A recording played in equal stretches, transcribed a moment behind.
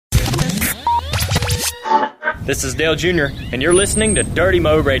This is Dale Jr., and you're listening to Dirty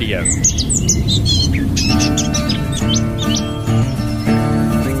Mo Radio.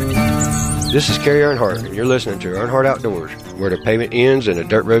 This is Kerry Earnhardt, and you're listening to Earnhardt Outdoors, where the pavement ends and the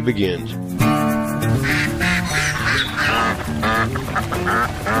dirt road begins.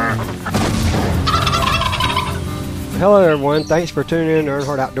 Hello, everyone. Thanks for tuning in to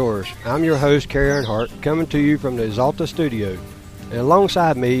Earnhardt Outdoors. I'm your host, Kerry Earnhardt, coming to you from the Exalta Studio. And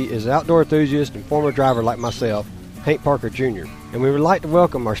alongside me is an outdoor enthusiast and former driver like myself, Hank Parker Jr. And we would like to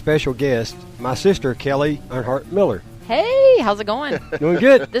welcome our special guest, my sister, Kelly Earnhardt Miller. Hey, how's it going? Doing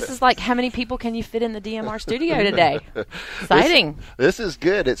good. This is like, how many people can you fit in the DMR studio today? Exciting. This is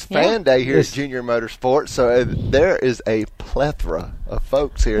good. It's fan day here at Junior Motorsports, so there is a plethora of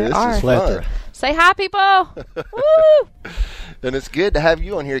folks here. This is fun. Say hi, people. Woo! And it's good to have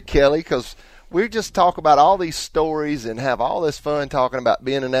you on here, Kelly, because we just talk about all these stories and have all this fun talking about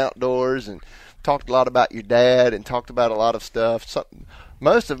being in outdoors, and talked a lot about your dad and talked about a lot of stuff.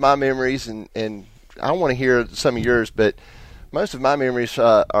 Most of my memories, and I want to hear some of yours, but most of my memories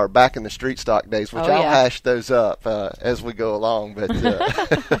are back in the street stock days, which I'll hash those up as we go along.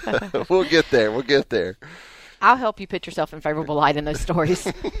 But we'll get there. We'll get there. I'll help you put yourself in favorable light in those stories.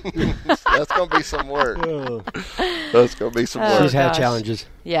 That's going to be some work. That's going to be some work. She's had challenges.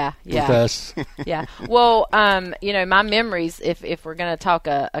 Yeah. With us. Yeah. Well, my memories, if we're going to talk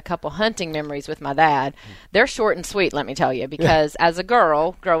a couple hunting memories with my dad, they're short and sweet, let me tell you, because as a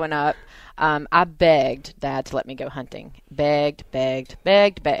girl growing up, I begged Dad to let me go hunting. Begged.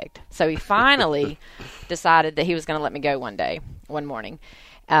 So he finally decided that he was going to let me go one morning.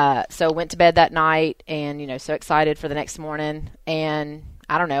 So went to bed that night and, so excited for the next morning. And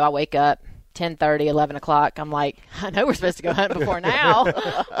I don't know, I wake up 10:30, 11 o'clock. I'm like, I know we're supposed to go hunt before now.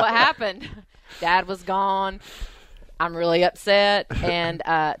 What happened? Dad was gone. I'm really upset, and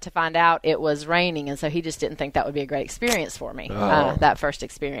to find out it was raining, and so he just didn't think that would be a great experience for me, that first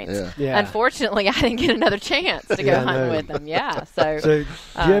experience. Yeah. Unfortunately, I didn't get another chance to go hunting with him. Yeah. So did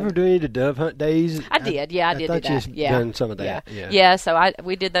you ever do any of the dove hunt days? I did. Yeah, I did do that. You've done some of that. Yeah. So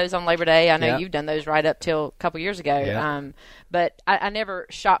we did those on Labor Day. I know you've done those right up till a couple years ago. Yeah. But I never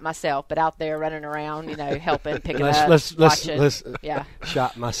shot myself, but out there running around, helping, picking up, watching. Let's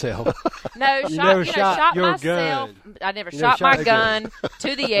shot myself. No, shot your myself. Gun. I never shot my gun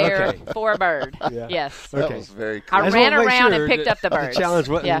to the air for a bird. Yeah. Yes. That was very cool. I ran around and picked up the birds. The challenge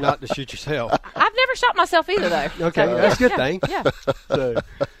wasn't not to shoot yourself. I've never shot myself either, though. Okay, so, that's a good thing. Yeah.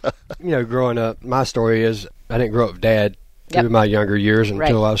 So, growing up, my story is I didn't grow up with Dad through my younger years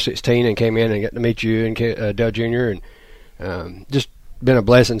until I was 16 and came in and got to meet you and Dale Jr. and just been a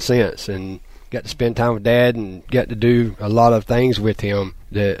blessing since, and got to spend time with Dad and got to do a lot of things with him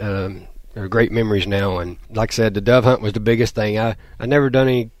that are great memories now. And like I said, the dove hunt was the biggest thing. I never done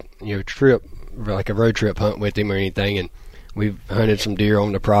any trip, like a road trip hunt with him or anything, and we've hunted some deer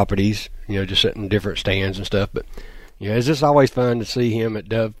on the properties, just sitting in different stands and stuff. But it's just always fun to see him at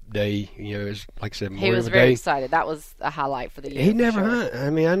Dove Day. It's like I said, he was very excited. That was a highlight for the year. He never hunted.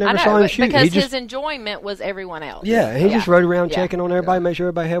 I mean, I never saw him shoot. Because his enjoyment was everyone else. Yeah, he just rode around checking on everybody, make sure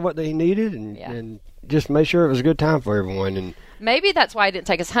everybody had what they needed, and just make sure it was a good time for everyone. And maybe that's why he didn't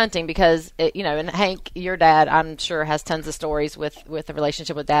take us hunting, because and Hank, your dad, I'm sure has tons of stories with the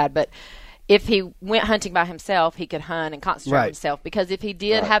relationship with Dad, but if he went hunting by himself, he could hunt and concentrate on himself. Because if he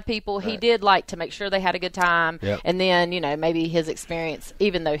did have people, he did like to make sure they had a good time. Yep. And then, maybe his experience,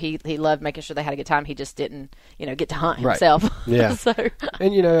 even though he loved making sure they had a good time, he just didn't, get to hunt himself. Yeah. So.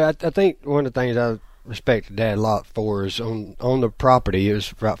 And, I think one of the things I respect Dad a lot for is on the property, it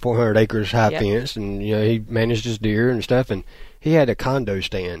was about 400 acres high fence, and, he managed his deer and stuff, and he had a condo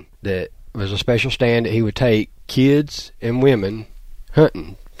stand that was a special stand that he would take kids and women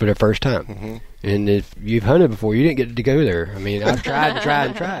hunting for the first time. Mm-hmm. And if you've hunted before, you didn't get to go there. I mean, I've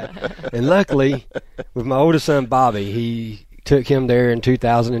tried. And luckily, with my oldest son, Bobby, he took him there in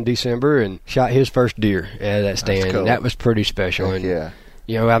 2000 in December and shot his first deer at that stand. That's cool. And that was pretty special. And, yeah.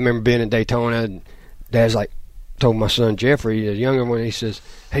 I remember being in Daytona, and Dad's like, told my son Jeffrey, the younger one, he says,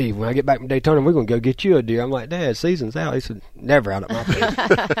 "Hey, when I get back from Daytona, we're going to go get you a deer." I'm like, "Dad, season's out." He said, "Never out at my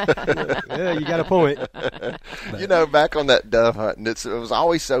place." Yeah, you got a point. But, back on that dove hunting, it was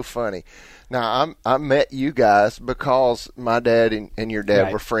always so funny. Now, I met you guys because my dad and your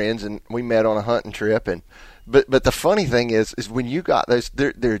dad were friends, and we met on a hunting trip. But the funny thing is when you got those,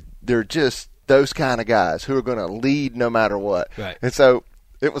 they're just those kind of guys who are going to lead no matter what. Right. And so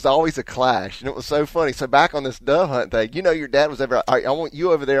it was always a clash, and it was so funny. So back on this dove hunt thing, your dad was ever, all right, I want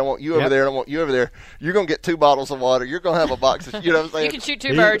you over there, I want you over there, I want you over there. You're going to get 2 bottles of water. You're going to have a box of, you know what I'm saying? You can shoot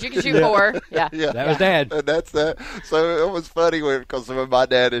 2 birds. You can shoot 4. Yeah. That was Dad. And that's that. So it was funny because when my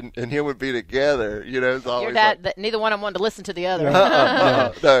dad and him would be together, it's always your dad, neither one of them wanted to listen to the other.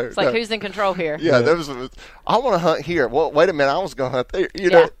 No, it's like, who's in control here? Yeah, I want to hunt here. Well, wait a minute, I was going to hunt there.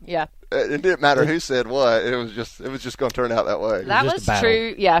 Yeah. It didn't matter who said what. It was just going to turn out that way. That was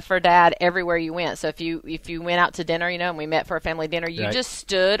true, for Dad everywhere you went. So if you went out to dinner, and we met for a family dinner, you just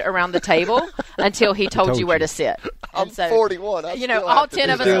stood around the table until he told you where to sit. I'm 41. All 10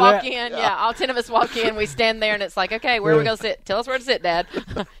 of us walk in. Yeah, all 10 of us walk in. We stand there, and it's like, okay, where are we going to sit? Tell us where to sit, Dad.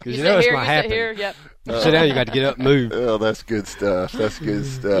 You sit here, you sit here. Yep. Sit down, you got to get up and move. Oh, that's good stuff. That's good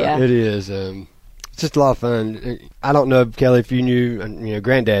stuff. Yeah. It is. It's just a lot of fun. I don't know, Kelly, if you knew,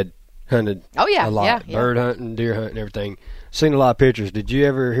 Granddad hunted a lot, bird hunting, deer hunting, everything. Seen a lot of pictures. Did you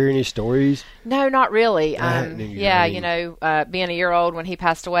ever hear any stories? No, not really. Being a year old when he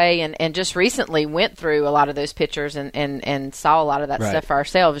passed away, and just recently went through a lot of those pictures and saw a lot of that stuff for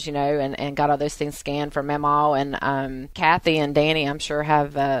ourselves, and got all those things scanned from Mamaw. And Kathy and Danny, I'm sure,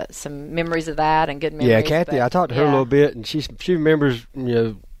 have some memories of that and good memories. Yeah, Kathy, I talked to her a little bit, and she remembers,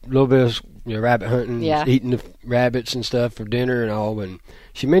 a little bit of rabbit hunting, eating the rabbits and stuff for dinner and all. And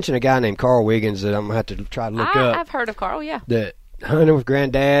she mentioned a guy named Carl Wiggins that I'm going to have to try to look up. I've heard of Carl, yeah. That hunted with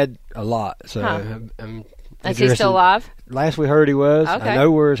Granddad a lot. So is he still alive? Last we heard he was. Okay. I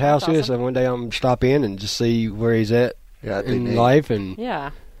know where his house That's is, so one day I'm going to stop in and just see where he's at in life and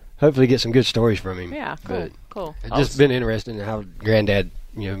hopefully get some good stories from him. Yeah, cool. It's just been interesting how Granddad,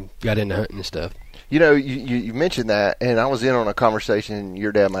 got into hunting and stuff. You mentioned that, and I was in on a conversation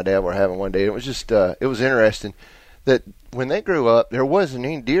your dad and my dad were having one day. It was just, it was interesting that when they grew up, there wasn't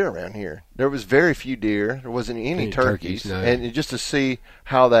any deer around here. There was very few deer. There wasn't any turkeys. No. And just to see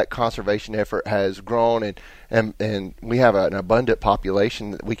how that conservation effort has grown, and we have an abundant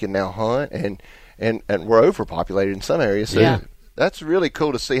population that we can now hunt, and we're overpopulated in some areas. So that's really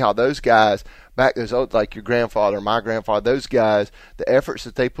cool to see how those guys back those old, like your grandfather, my grandfather, those guys, the efforts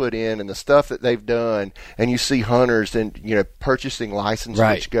that they put in and the stuff that they've done, and you see hunters and purchasing licenses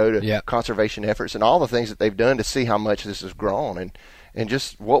which go to conservation efforts and all the things that they've done to see how much this has grown and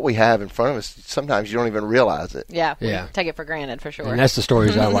just what we have in front of us. Sometimes you don't even realize it. Yeah, take it for granted for sure. And that's the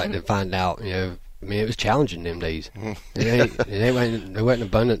stories I like to find out. I mean, it was challenging them days. There wasn't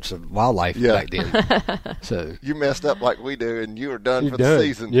abundance of wildlife back then. So you messed up like we do, and you were done for the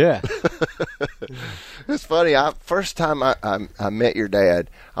season. Yeah. It's funny. First time I met your dad,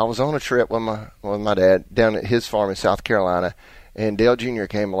 I was on a trip with my dad down at his farm in South Carolina, and Dale Jr.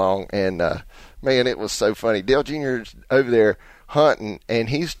 came along, and man, it was so funny. Dale Jr.'s over there hunting, and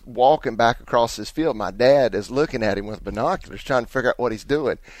he's walking back across this field. My dad is looking at him with binoculars, trying to figure out what he's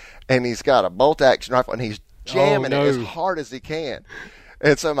doing. And he's got a bolt-action rifle, and he's jamming it as hard as he can.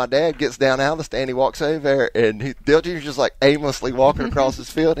 And so my dad gets down out of the stand. He walks over there, and Dale Jr.'s just like aimlessly walking across his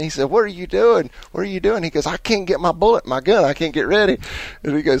field. And he said, "What are you doing? What are you doing?" He goes, "I can't get my bullet, my gun. I can't get ready."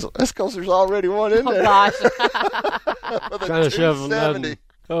 And he goes, "That's because there's already one in there." Oh, gosh. Trying to shove him.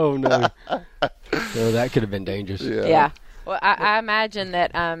 Oh, no. So that could have been dangerous. Yeah. Well, I imagine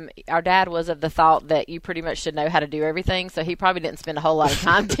that our dad was of the thought that you pretty much should know how to do everything, so he probably didn't spend a whole lot of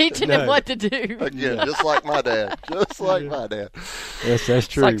time teaching him what to do. Again, just like my dad. My dad. Yes, that's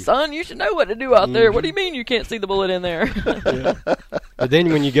true. It's like, son, you should know what to do out there. What do you mean you can't see the bullet in there? But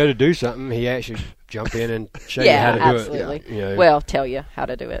then when you go to do something, he actually jump in and show you how to do absolutely. it. Yeah, absolutely. Well, tell you how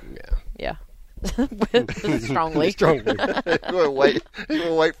to do it. Yeah. Strongly. He will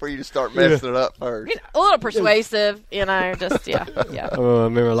wait for you to start messing it up first. A little persuasive, just I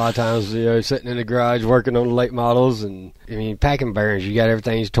remember a lot of times, sitting in the garage working on the late models, and packing bearings, you got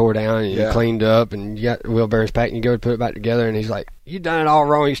everything tore down and you cleaned up, and you got wheel bearings packed, and you go to put it back together, and he's like, "You done it all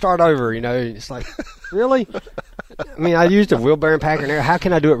wrong. You start over." It's like, really? I used a wheel bearing packer and how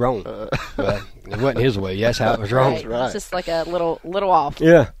can I do it wrong? But it wasn't his way. That's how it was wrong. Right. It's just like a little off.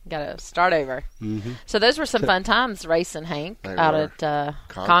 Yeah. Got to start over. Mm-hmm. So those were some fun times racing, Hank, out at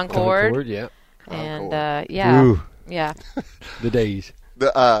Concord. Yeah. And, Ooh. yeah. The days.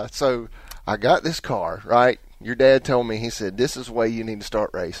 So I got this car, right? Your dad told me, he said, "This is the way you need to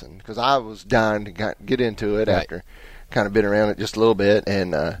start racing." Because I was dying to get into it after kind of been around it just a little bit.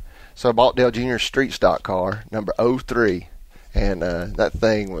 And so I bought Dale Jr.'s street stock car, number 03. And that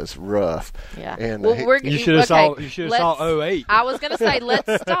thing was rough. Yeah. And you should have saw 08. I was going to say,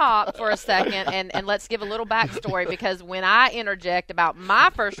 let's stop for a second and let's give a little backstory, because when I interject about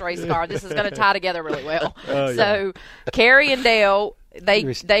my first race car, this is going to tie together really well. So Carrie and Dale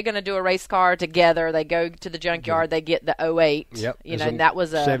they're going to do a race car together. They go to the junkyard. They get the 08. Yep. And that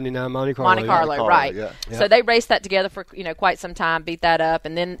was a 79 Monte Carlo. Right? Yeah. So they raced that together for quite some time. Beat that up,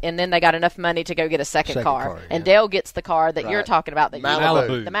 and then they got enough money to go get a second car. And Dale gets the car that you're talking about. That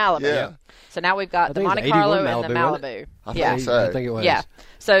Malibu. The Malibu. Yeah. So now we've got the Monte Carlo and the Malibu. I think it was. Yeah.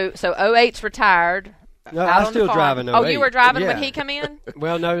 So 08's retired. No, I still drive an 08. Oh, you were driving when he come in?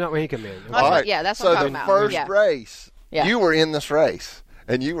 Well, no, not when he come in. All right. Yeah, that's what I'm talking about. So the first race, Yeah. you were in this race,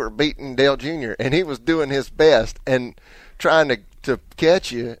 and you were beating Dale Jr., and he was doing his best and trying to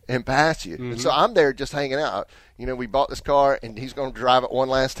catch you and pass you. Mm-hmm. And so I'm there just hanging out. We bought this car, and he's going to drive it one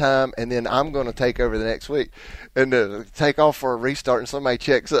last time, and then I'm going to take over the next week. And take off for a restart, and somebody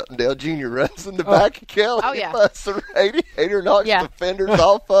checks up, and Dale Jr. runs in the back of Kelly. Oh, yeah. Busts the radiator, knocks the fenders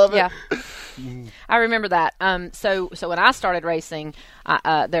off of it. Yeah. I remember that. So when I started racing,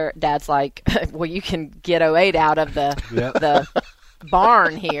 their dad's like, well, you can get 08 out of the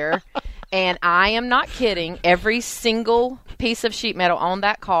barn here. And I am not kidding. Every single piece of sheet metal on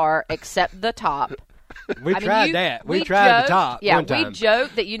that car except the top. We tried that. We tried the top. Yeah, one time. we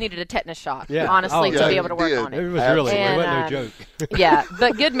joked that you needed a tetanus shot, Yeah. honestly, to be able to work did. on it. It was really, it wasn't no joke. Yeah,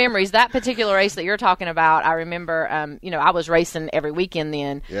 but good memories. That particular race that you're talking about, I remember, I was racing every weekend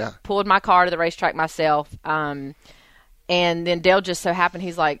then. Yeah. Pulled my car to the racetrack myself. And then Dale just so happened,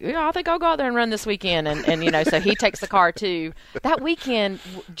 he's like, yeah, I think I'll go out there and run this weekend. And so he takes the car too. That weekend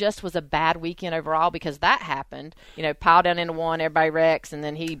just was a bad weekend overall because that happened. Pile down into one, everybody wrecks, and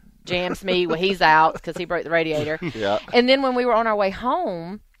then he jams me when he's out because he broke the radiator. Yeah. And then when we were on our way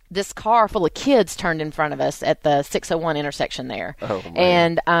home, this car full of kids turned in front of us at the 601 intersection there. Oh,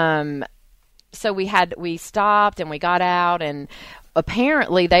 man. And so we stopped and we got out, and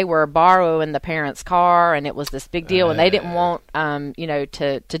apparently they were borrowing the parents' car, and it was this big deal, and they didn't want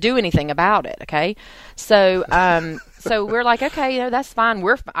to do anything about it. Okay, so so we're like, okay, that's fine.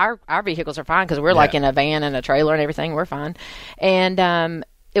 Our vehicles are fine because we're like in a van and a trailer and everything. We're fine, and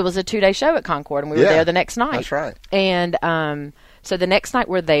it was a 2-day show at Concord, and we were there the next night. That's right. And so the next night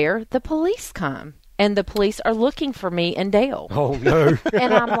we're there, the police come. And the police are looking for me and Dale. Oh, no.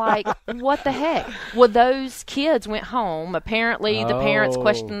 And I'm like, what the heck? Well, those kids went home. Apparently, the parents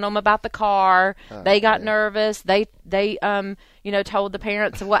questioned them about the car. They got nervous. They told the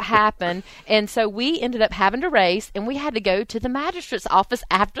parents what happened. And so we ended up having to race, and we had to go to the magistrate's office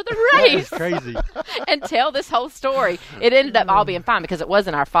after the race. That's crazy. And tell this whole story. It ended up all being fine because it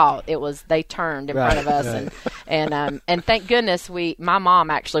wasn't our fault. It was they turned in front of us, and thank goodness my mom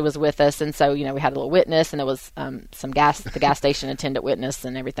actually was with us, and so we had a little witness, and there was the gas station attendant witness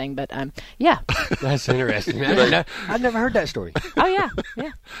and everything. But yeah, that's interesting. I've never heard that story. Oh yeah.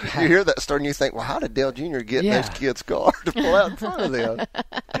 You hear that story and you think, well, how did Dale Jr. get in those kids' car to pull out in front of them?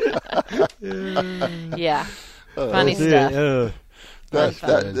 Yeah, funny stuff.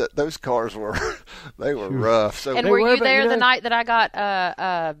 Those cars were rough. So and were you there the night that I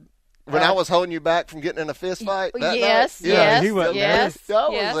got when I was holding you back from getting in a fist fight? Yes, night? yes, he wasn't yes. there. I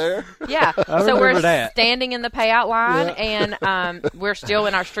was there. Yeah. I So we're remember that. standing in the payout line, and we're still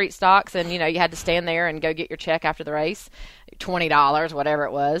in our street stocks, and you had to stand there and go get your check after the race. $20, whatever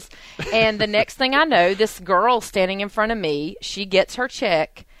it was. And the next thing I know, this girl standing in front of me, she gets her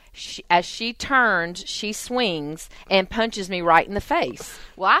check. As she turns, she swings and punches me right in the face.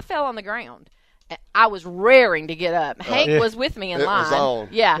 Well, I fell on the ground. I was raring to get up. Hank was with me in line. Was on.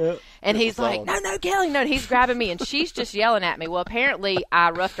 Yeah. And he's like, no, Kelly, no. And he's grabbing me, and she's just yelling at me. Well, apparently,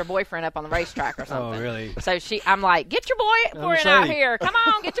 I roughed her boyfriend up on the racetrack or something. Oh, really? So I'm like, get your boyfriend out here. Come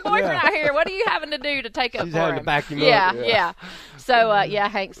on, get your boyfriend out here. What are you having to do to take up She's for having him? to back him yeah, up. Yeah. So,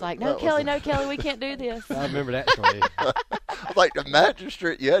 Hank's like, no, Kelly, we can't do this. I remember that story. Like the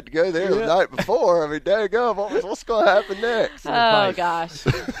magistrate, you had to go there the night before. I mean, there you go. What's going to happen next? Oh, gosh.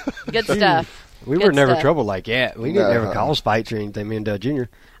 Good stuff. We Good were never stuff. trouble like that. We didn't ever cause fights or anything, me and Doug Jr.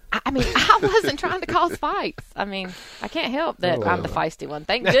 I mean, I wasn't trying to cause fights. I mean, I can't help that I'm the feisty one.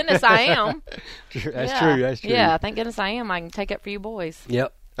 Thank goodness I am. That's true. Yeah, thank goodness I am. I can take up for you boys.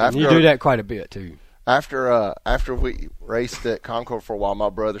 Yep. You do that quite a bit, too. After we raced at Concord for a while, my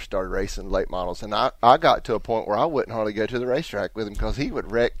brother started racing late models, and I got to a point where I wouldn't hardly go to the racetrack with him because he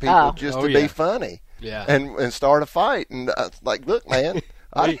would wreck people to be funny and start a fight. And I was like, look, man,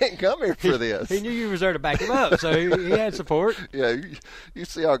 I didn't come here for this. He knew you was there to back him up, so he had support. Yeah, you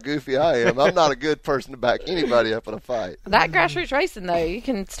see how goofy I am. I'm not a good person to back anybody up in a fight. That grassroots racing, though, you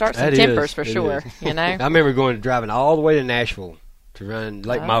can start some tempers for sure. You know. I remember driving all the way to Nashville to run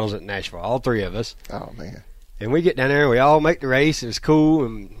late models at Nashville, all three of us. Oh, man. And we get down there, and we all make the race. It was cool,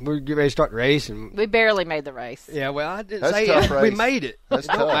 and we get ready to start the race. And we barely made the race. Yeah, well, I didn't That's say tough it. race. We made it. That's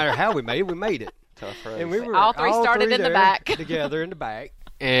It don't tough. matter how we made it. Tough race. And we were all three started in the back together in the back,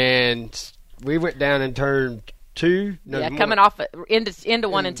 and we went down and turned 2. No, coming off into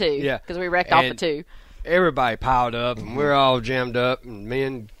 1 and 2. Yeah, because we wrecked off of 2. Everybody piled up, and we're all jammed up, and me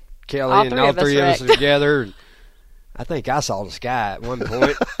and Kelly all and all three of us wrecked. together. And I think I saw the sky at one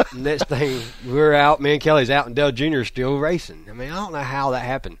point. Next thing, we're out. Me and Kelly's out, and Dale Jr. still racing. I mean, I don't know how that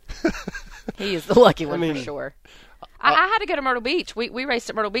happened. He is the lucky one for sure. I had to go to Myrtle Beach. We raced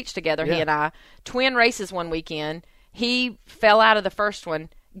at Myrtle Beach together, he and I. Twin races one weekend. He fell out of the first one.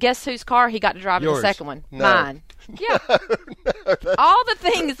 Guess whose car he got to drive in the second one? No. Mine. Yeah. All the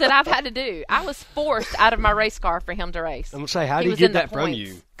things that I've had to do. I was forced out of my race car for him to race. I'm going to say, how did he get that from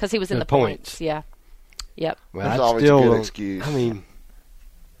you? Because he was in the points. Yeah. Yep. Well, that's always a good excuse. I mean,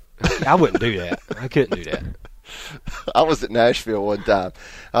 I wouldn't do that. I couldn't do that. I was at Nashville one time.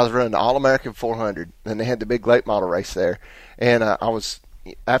 I was running the All-American 400, and they had the big late model race there. And I was,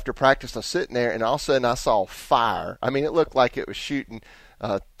 after practice, I was sitting there, and all of a sudden I saw fire. I mean, it looked like it was shooting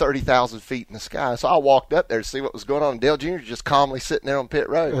 30,000 feet in the sky. So I walked up there to see what was going on. Dale Jr. just calmly sitting there on pit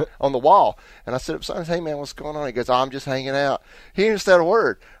road on the wall. And I said up something, hey, man, what's going on? He goes, I'm just hanging out. He didn't say a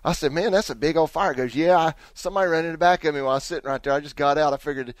word. I said, man, that's a big old fire. He goes, yeah, somebody ran in the back of me while I was sitting right there. I just got out. I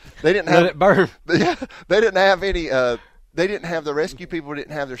figured they didn't have let it burn. Yeah, they didn't have any. They didn't have the rescue people.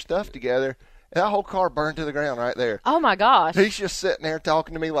 Didn't have their stuff together. And that whole car burned to the ground right there. Oh my gosh! He's just sitting there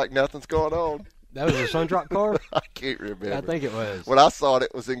talking to me like nothing's going on. That was a Sundrop car? I can't remember. I think it was. When I saw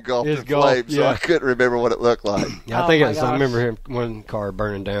it was engulfed in flames, so I couldn't remember what it looked like. Yeah, I think it was. I remember one car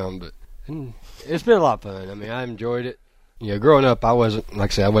burning down, but it's been a lot of fun. I mean, I enjoyed it. You know, growing up, I wasn't,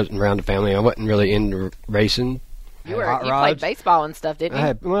 like I said, I wasn't around the family. I wasn't really into racing. You played baseball and stuff, didn't you?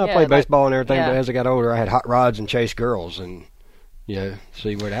 I played baseball and everything, but as I got older, I had hot rods and chased girls, and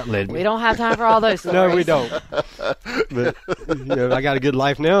see where that led me. We don't have time for all those stories. No, we don't. But I got a good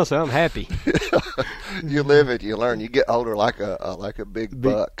life now, so I'm happy. You live it, you learn. You get older like a big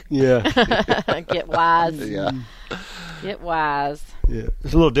buck. Yeah. Get wise. Yeah. Get wise. Yeah.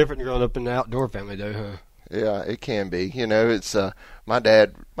 It's a little different growing up in the outdoor family, though, huh? Yeah, it can be. It's my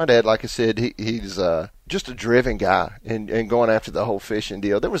dad. My dad, like I said, he's just a driven guy and going after the whole fishing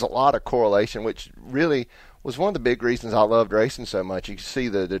deal. There was a lot of correlation, which really was one of the big reasons I loved racing so much. You could see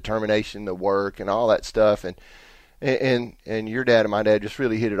the determination, the work, and all that stuff. And your dad and my dad just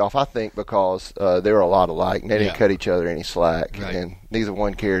really hit it off, I think, because they were a lot alike, and they didn't cut each other any slack. Right. And neither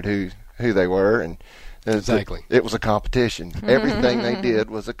one cared who they were. And exactly. It was a competition. Everything they did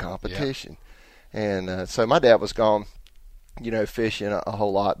was a competition. Yeah. And so my dad was gone, fishing a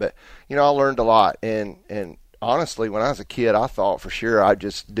whole lot. But, I learned a lot. And honestly, when I was a kid, I thought for sure I'd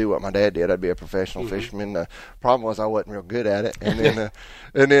just do what my dad did. I'd be a professional fisherman. The problem was I wasn't real good at it. And then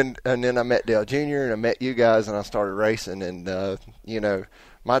and then I met Dale Jr. and I met you guys, and I started racing. And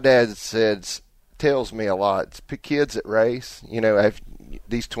my dad tells me a lot. It's kids that race.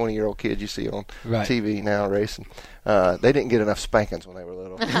 These 20-year-old kids you see on TV now racing, they didn't get enough spankings when they were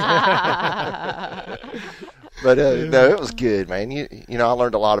little. But no, it was good, man. I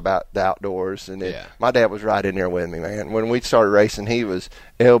learned a lot about the outdoors, and my dad was right in there with me, man. When we started racing, he was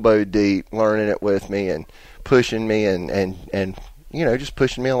elbow deep, learning it with me and pushing me, and just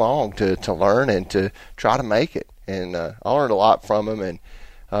pushing me along to learn and to try to make it. And I learned a lot from him, and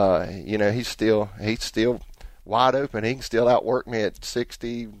he's still wide open. He can still outwork me at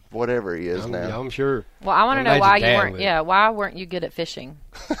 60, whatever he is now. I'm sure. Well, I want to know why you weren't. Yeah, why weren't you good at fishing?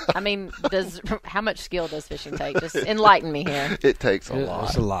 I mean, how much skill does fishing take? Just enlighten me here. It takes a lot.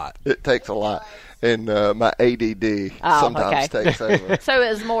 It's a lot. It takes a lot, and my ADD sometimes takes over. So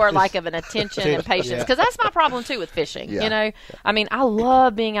it's more like of an attention and patience, because that's my problem too with fishing. Yeah. I mean, I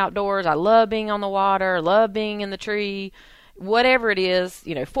love being outdoors. I love being on the water. Love being in the tree. Whatever it is,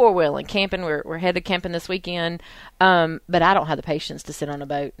 4-wheeling, camping. We're headed camping this weekend, but I don't have the patience to sit on a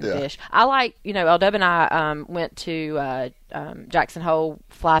boat and fish. I like, LW and I went to Jackson Hole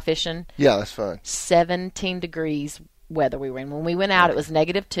fly fishing. Yeah, that's fun. 17 degrees weather we were in. When we went out, it was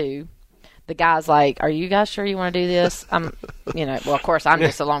 -2. The guy's like, "Are you guys sure you want to do this?" Well, of course, I'm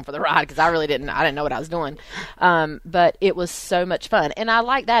just along for the ride because I didn't know what I was doing. But it was so much fun, and I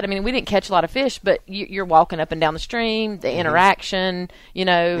like that. I mean, we didn't catch a lot of fish, but you're walking up and down the stream, the interaction,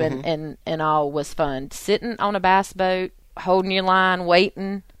 and all was fun. Sitting on a bass boat, holding your line,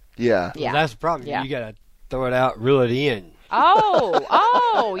 waiting. Yeah. Well, that's the problem. Yeah. You got to throw it out, reel it in.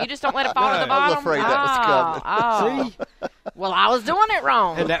 Oh, you just don't let it fall to the bottom? I was afraid that was coming. See? Well, I was doing it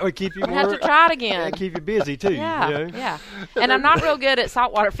wrong. And that would keep you I'm going to have to try it again. That'd keep you busy, too. Yeah, you know? yeah. And I'm not real good at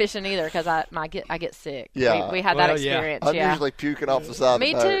saltwater fishing either because I get sick. Yeah. We had that experience. I'm usually puking off the side of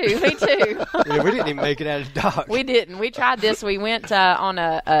the boat. Me too. Yeah, we didn't even make it out of the dock. We didn't. We tried this. We went on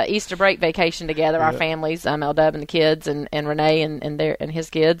a Easter break vacation together, our families, L-Dub and the kids, and Renee and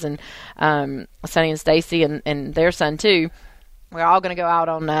his kids, and Sonny and Stacy and their son too. We're all going to go out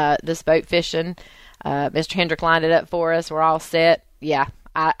on this boat fishing. Mr. Hendrick lined it up for us. We're all set. Yeah.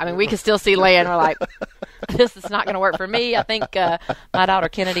 I mean, we could still see land. We're like, this is not going to work for me. I think my daughter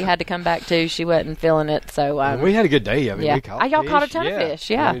Kennedy had to come back too. She wasn't feeling it. So we had a good day. I mean, we caught y'all fish. caught a ton of fish.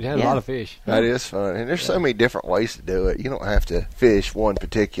 Yeah, we had a lot of fish. That is fun, and there's so many different ways to do it. You don't have to fish one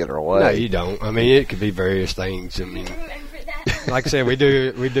particular way. No, you don't. I mean, it could be various things. I mean, like I said, we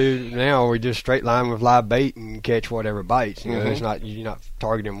do now. We just straight line with live bait and catch whatever bites. You know, it's not you're not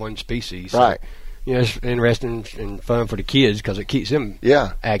targeting one species, right? So, you know, it's interesting and fun for the kids because it keeps them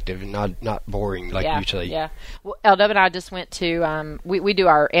active and not boring like you say. Yeah. Well, L-Dub and I just went to we do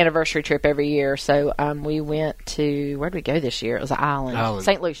our anniversary trip every year. So we went to, where did we go this year? It was an island.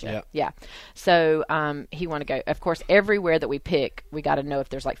 St. Lucia. Yep. Yeah. So he wanted to go. Of course, everywhere that we pick, we got to know if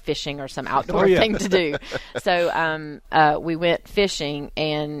there's like fishing or some outdoor thing to do. So we went fishing,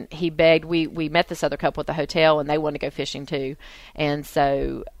 and he begged. We met this other couple at the hotel, and they wanted to go fishing too. And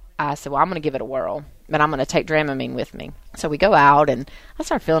so I said, well, I'm going to give it a whirl, but I'm going to take Dramamine with me. So we go out, and I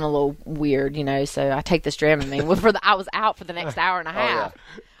started feeling a little weird, you know, so I take this Dramamine. Well, I was out for the next hour and a half.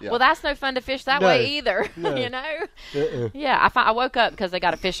 Yeah. Well, that's no fun to fish that way either, you know? Yeah, I woke up because they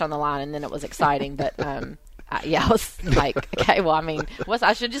got a fish on the line, and then it was exciting, but I was like, okay, well, I mean,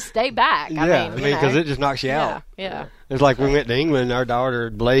 I should just stay back. I mean, because it just knocks you out. Yeah. It's like we went to England. Our daughter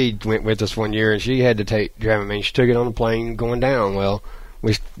Blade went with us one year, and she had to take Dramamine. She took it on the plane going down. Well,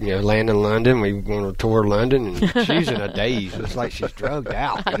 we land in London. We want to tour London, and she's in a daze. It's like she's drugged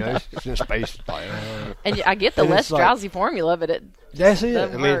out. You know, she's in space. And I get the less drowsy formula, but it. That's it.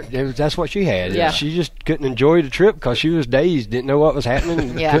 I mean, that's what she had. Yeah. She just couldn't enjoy the trip because she was dazed, didn't know what was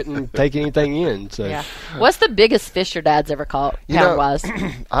happening, couldn't take anything in. So, what's the biggest fish your dad's ever caught, pound-wise?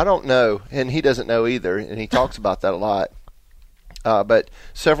 I don't know, and he doesn't know either, and he talks about that a lot. But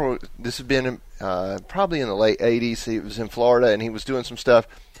this has been probably in the late 80s. He was in Florida, and he was doing some stuff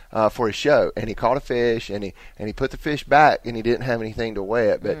for his show, and he caught a fish, and he put the fish back, and he didn't have anything to weigh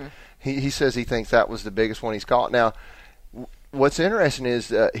it. But he says he thinks that was the biggest one he's caught. Now, what's interesting is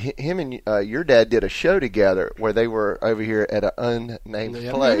him and your dad did a show together where they were over here at an unnamed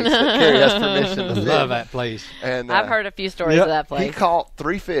place that Carrie has permission to visit. Love that place. And I've heard a few stories of that place. He caught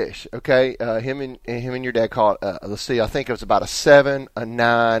 3 fish. Okay, him and your dad caught. Let's see, I think it was about a 7, a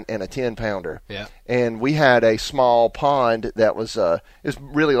 9, and a 10-pounder. Yeah. And we had a small pond that was it was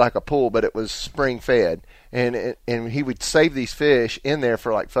really like a pool, but it was spring fed. And he would save these fish in there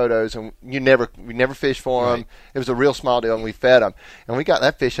for like photos, and we never fished for them. It was a real small deal, and we fed them, and we got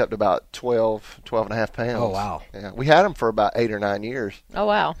that fish up to about 12 and a half pounds. Oh wow! Yeah, we had them for about 8 or 9 years. Oh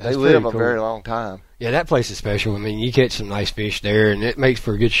wow! They live a very long time. Yeah, that place is special. I mean, you catch some nice fish there, and it makes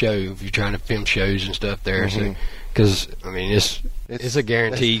for a good show if you're trying to film shows and stuff there. So, because I mean, it's a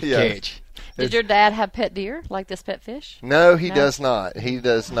guaranteed catch. Did your dad have pet deer like this pet fish? No, he does not. He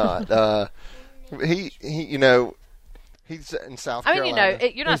does not. He you know, he's in South Carolina. I mean, you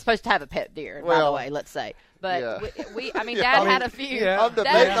know, you're not supposed to have a pet deer, by the way, let's say. But I mean, Dad had a few. I'm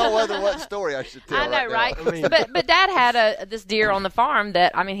debating on what story I should tell. I know, right? But Dad had this deer on the farm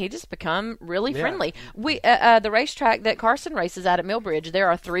that, I mean, he just become really friendly. We the racetrack that Carson races at Millbridge, there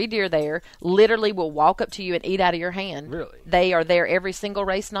are 3 deer there. Literally, will walk up to you and eat out of your hand. Really? They are there every single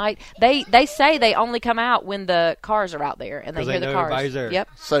race night. They say they only come out when the cars are out there and they hear the cars. Everybody's there. Yep.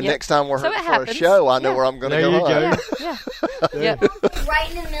 So next time we're for a show, I know where I'm going to go. There you go. Yeah. Right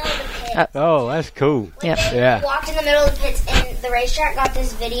in the middle of the pit. Oh, that's cool. Yep. Yeah. Walked in the middle of the pits, and the racetrack got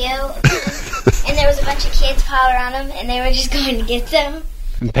this video, and there was a bunch of kids piled around them, and they were just going to get them.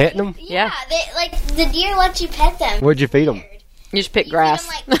 And petting them? Yeah. The deer lets you pet them. What'd you feed them? You just pick grass.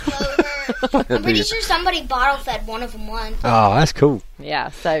 Feed them, clover. I'm pretty sure somebody bottle fed one of them once. Oh, that's cool. Yeah,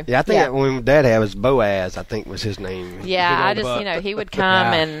 so. Yeah, I think when Dad had was Boaz, I think was his name. Yeah, I just, he would come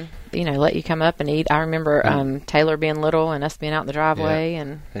and, let you come up and eat. I remember Taylor being little and us being out in the driveway.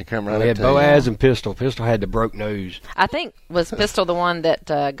 And he come right we had Boaz and Pistol. Pistol had the broke nose. I think, was Pistol the one that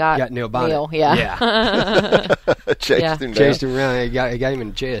got Neil Bonnet? Neil, yeah. Chased him around. He got him in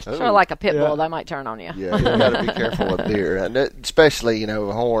the chest. Sort of like a pit bull, they might turn on you. Yeah, you got to be careful with deer, and especially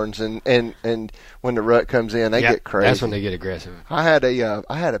horns and when the rut comes in, they get crazy. That's when they get aggressive. I had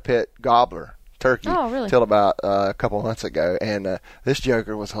a pet gobbler turkey till about a couple months ago, and this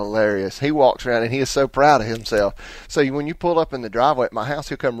joker was hilarious. He walks around and he is so proud of himself. So when you pull up in the driveway at my house,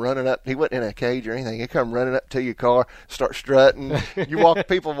 he'll come running up. He wasn't in a cage or anything. He'll come running up to your car, start strutting.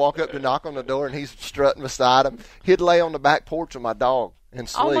 People walk up to knock on the door, and he's strutting beside him. He'd lay on the back porch of my dog and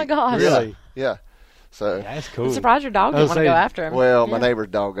sleep. Oh my gosh! Really? Yeah. So that's cool. I'm surprised your dog didn't want to go after him. Well, my neighbor's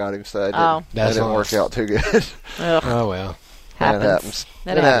dog got him, so that didn't work out too good. Oh well. Happens.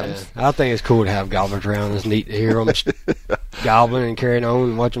 It happens. Yeah. I think it's cool to have gobblers around. It's neat to hear them gobbling and carrying on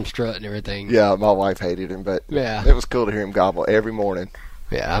and watch them strut and everything. Yeah, my wife hated him, but it was cool to hear him gobble every morning.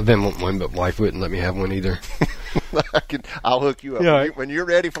 Yeah, I've been wanting one, but wife wouldn't let me have one either. I'll hook you up. Yeah. When you're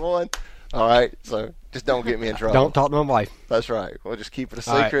ready for one. All right, so just don't get me in trouble. Don't talk to my wife. That's right. We'll just keep it a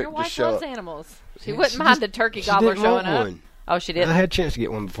secret. Your wife just show loves up. animals. She wouldn't mind the turkey gobbler showing up. One. Oh, she didn't? I had a chance to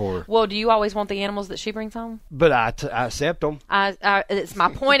get one before. Well, do you always want the animals that she brings home? But I accept them. It's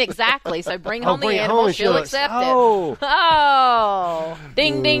my point exactly. So bring home the bring it animal, home she'll accept it. Oh.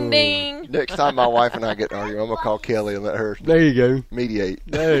 Ding, ding, ding. Next time my wife and I get in an argument, I'm going to call Kelly and let her There you go. mediate.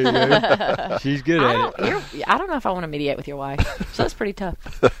 There you go. She's good at it. I don't know if I want to mediate with your wife. So that's pretty tough.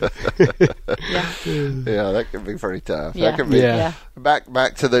 Yeah, that could be pretty tough. Yeah. That could be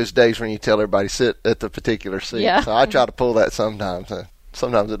back to those days when you tell everybody sit at the particular seat. Yeah. So I try to pull that sometimes.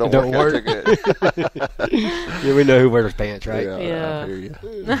 Sometimes it don't work out too good. Yeah, we know who wears pants, right? Yeah. I hear you.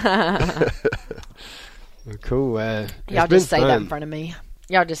 Well, cool. Y'all just say that in front of me.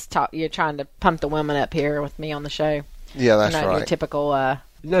 Y'all just talk. You're trying to pump the women up here with me on the show. Yeah, that's right. Your typical.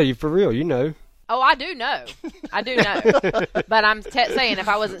 No, you for real. You know. Oh, I do know. But I'm saying if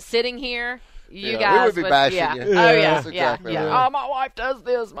I wasn't sitting here, you guys we would be bashing you. Oh yeah, exactly yeah. right. Oh, my wife does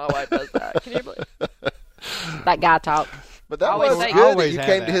this. My wife does that. Can you believe that guy talk? But that Always was say- good that Always you have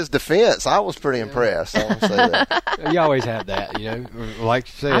came that. to his defense. I was pretty impressed. I want to say that. You always have that, you know. Like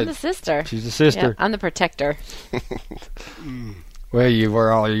you said, I'm the sister. she's the sister. Yeah, I'm the protector. Well, you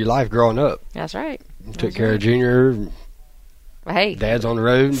were all your life growing up. That's right. You took care of Junior. Hey, Dad's on the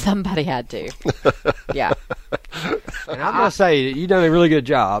road. somebody had to. Yeah. And I'm gonna say that you done a really good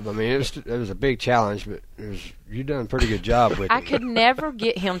job. I mean, it was a big challenge, but you done a pretty good job with it. I could never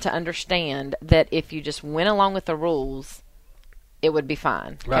get him to understand that if you just went along with the rules, it would be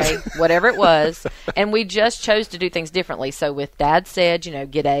fine. Okay? Right. Whatever it was. And we just chose to do things differently. So with Dad said,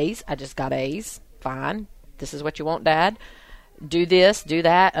 get A's. I just got A's. Fine. This is what you want, Dad. Do this, do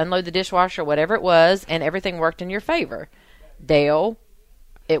that, unload the dishwasher, whatever it was, and everything worked in your favor. Dale,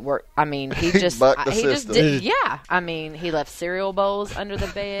 it worked. I mean, he just did. Yeah, I mean, he left cereal bowls under the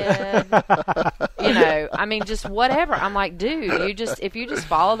bed. I mean, just whatever. I'm like, dude, if you just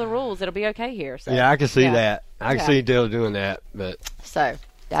follow the rules, it'll be okay here. So, yeah, I can see that. I can see Dale doing that. But so,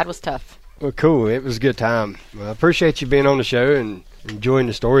 Dad was tough. Well, cool. It was a good time. Well, I appreciate you being on the show and enjoying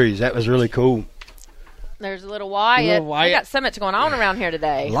the stories. That was really cool. There's a little Wyatt. We got so much going on around here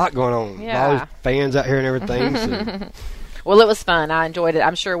today. A lot going on. Yeah. All those fans out here and everything. So. Well, it was fun. I enjoyed it.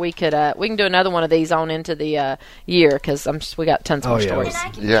 I'm sure we can do another one of these on into the year because we got tons more stories. And I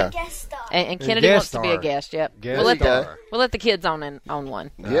can be a guest star. And Kennedy wants to be a guest. Yep. We'll let the kids on one.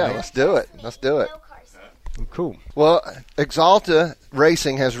 Yeah, let's do it. Let's do it. Cool. Well, Exalta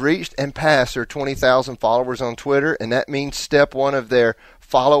Racing has reached and passed their 20,000 followers on Twitter, and that means step one of their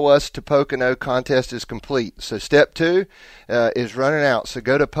Follow Us to Pocono contest is complete. So step two is running out. So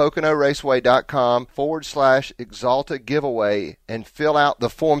go to PoconoRaceway.com/Exalta giveaway and fill out the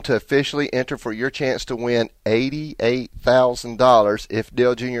form to officially enter for your chance to win $88,000 if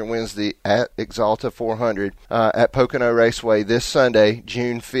Dale Jr. wins the at Exalta 400 at Pocono Raceway this Sunday,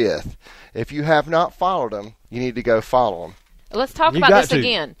 June 5th. If you have not followed them, you need to go follow them. Let's talk about this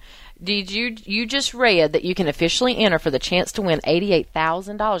again. Did you just read that you can officially enter for the chance to win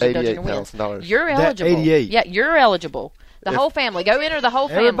 $88,000? $88,000. You're eligible. 88. Yeah, you're eligible. The whole family. Go enter the whole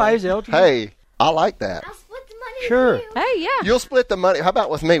family. Everybody's eligible. Hey, I like that. I'll split the money Sure. with you. Hey, yeah. You'll split the money. How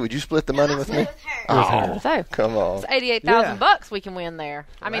about with me? Would you split the money I'll with split me? with her. Oh, So come on. it's $88,000 we can win there.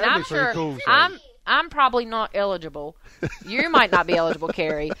 I mean, that'd I'm be pretty sure. cool, so. I'm probably not eligible. You might not be eligible,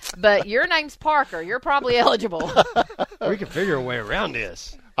 Carrie, but your name's Parker. You're probably eligible. We can figure a way around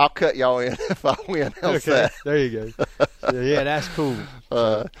this. I'll cut y'all in if I win. How's that? There you go. Yeah, that's cool.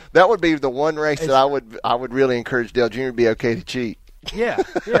 That would be the one race that I would really encourage Dale Jr. to be okay to cheat. Yeah,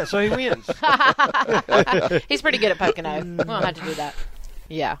 so he wins. He's pretty good at Pocono. We don't have to do that.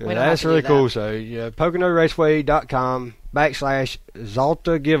 Yeah, we don't have that's to really do cool. that. So,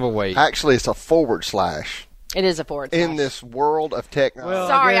 PoconoRaceway.com/Exalta giveaway. Actually, it's a / It is a forward slash. in this world of technology. Well,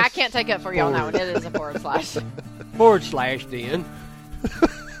 Sorry, I I guess can't take up for you on that one. It is a forward slash. / then.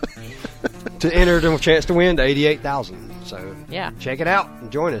 To enter the chance to win the $88,000. So Yeah. check it out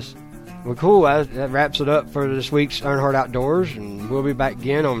and join us. Well, cool. That wraps it up for this week's Earnhardt Outdoors, and we'll be back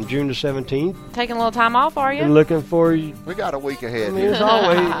again on June the 17th. Taking a little time off, are you? And looking for you. We got a week ahead. I mean, as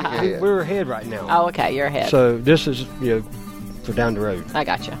always, we're ahead right now. Oh, okay, you're ahead. So this is, for down the road. I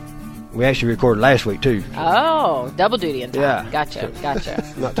gotcha. We actually recorded last week too. Oh, double duty in time. Yeah. Gotcha.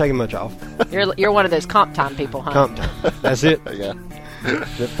 Not taking much off. You're one of those comp time people, huh? Comp time. That's it. Yeah.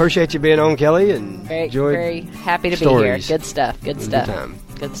 Appreciate you being on, Kelly, and very happy to stories. be here. Good stuff. Good time.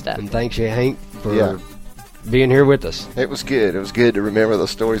 Good stuff. And thanks you, Hank, for being here with us. It was good. It was good to remember the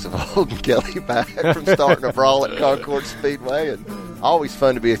stories of holding Kelly back from starting a brawl at Concord Speedway, and always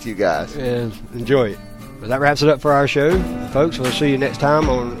fun to be with you guys. And enjoy it. Well, that wraps it up for our show, folks. We'll see you next time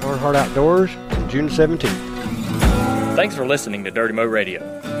on Earnhardt Outdoors on June 17th. Thanks for listening to Dirty Mo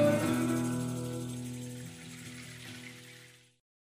Radio.